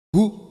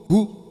Diogo,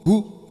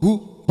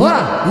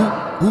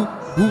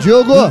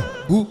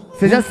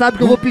 você já sabe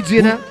que eu vou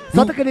pedir, né?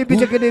 Solta aquele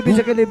beat, aquele beat,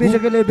 aquele beat,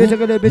 aquele beat,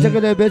 aquele beat,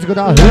 aquele beat que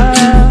dá uma...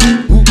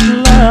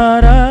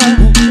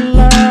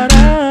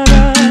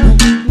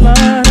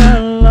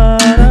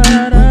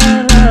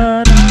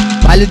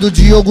 Baile do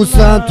Diogo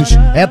Santos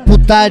é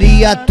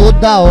putaria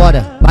toda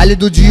hora. Baile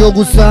do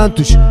Diogo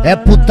Santos é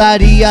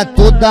putaria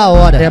toda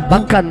hora. É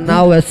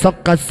bacanal, é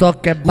soca,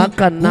 soca, é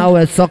bacanal,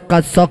 é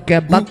soca, soca, é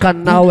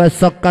bacanal, é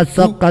soca,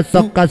 soca,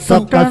 soca, soca,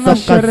 soca, soca,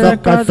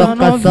 soca, soca,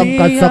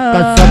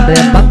 soca, soca.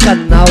 É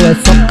bacanal, é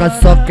soca,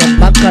 soca, é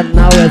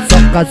bacanal, é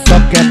soca,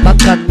 soca, é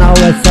bacanal,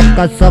 é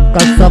soca,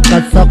 soca, soca,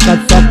 soca,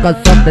 soca,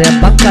 soca. É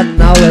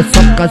bacanal, é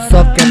soca,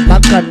 soca, é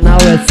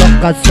bacanal, é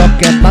soca,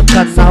 soca, é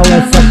bacanal,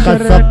 é soca,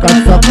 soca,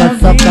 soca, soca,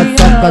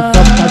 soca,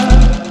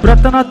 soca.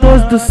 Brota na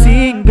 12 do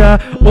Singa,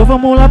 ou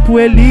vamos lá pro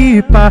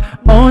Elipa,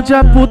 onde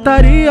a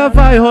putaria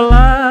vai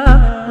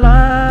rolar.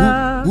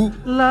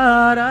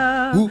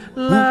 Lara,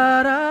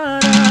 lara,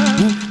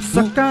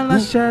 soca na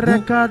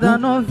xereca da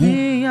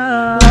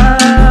novinha.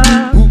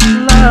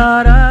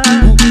 Lara,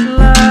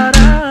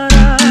 lara,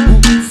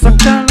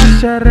 soca na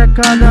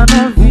xereca da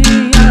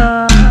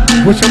novinha.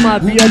 Vou chamar a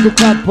Bia do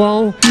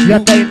Capão e a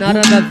Tainara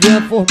da Via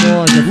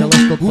Formosa. Se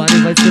elas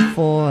toparem vai ser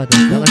foda,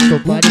 se elas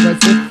toparem vai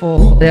ser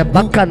foda. É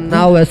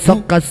bacanal, é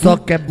soca,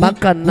 soca, é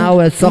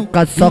bacanal, é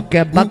soca, soca,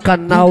 é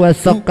bacanal, é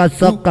soca,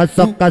 soca,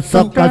 soca, soca,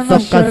 soca,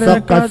 soca,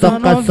 soca, soca,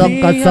 soca,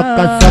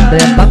 soca.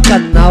 É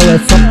bacanal, é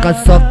soca,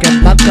 soca, é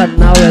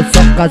bacanal, é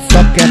soca,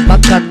 soca, é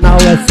bacanal,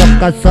 é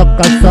soca,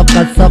 soca,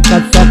 soca, soca,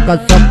 soca,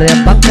 soca. É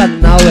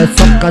bacanal, é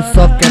soca,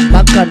 soca, é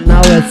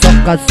bacanal, é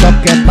soca,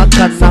 soca, é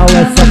bacanal, é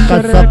soca,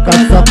 soca,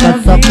 soca, soca,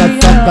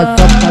 soca,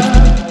 soca.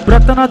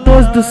 Brota na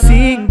 12 do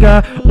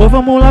Singa, ou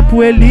vamos lá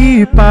pro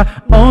Elipa,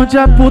 onde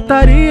a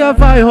putaria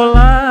vai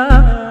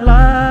rolar.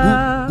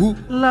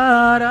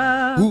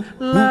 Lara,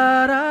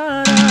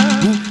 lara,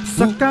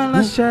 soca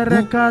na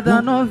xereca da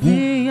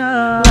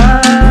novinha.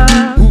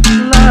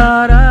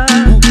 Lara,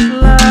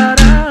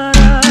 lara,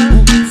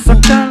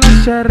 soca na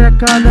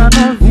xereca da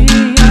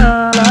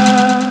novinha.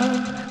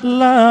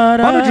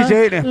 Olha o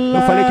DJ, né?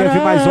 Eu falei que ia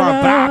vir mais uma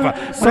brava.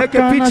 Falei que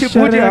é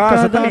pitbull de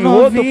asa, tá em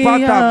outro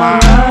patamar.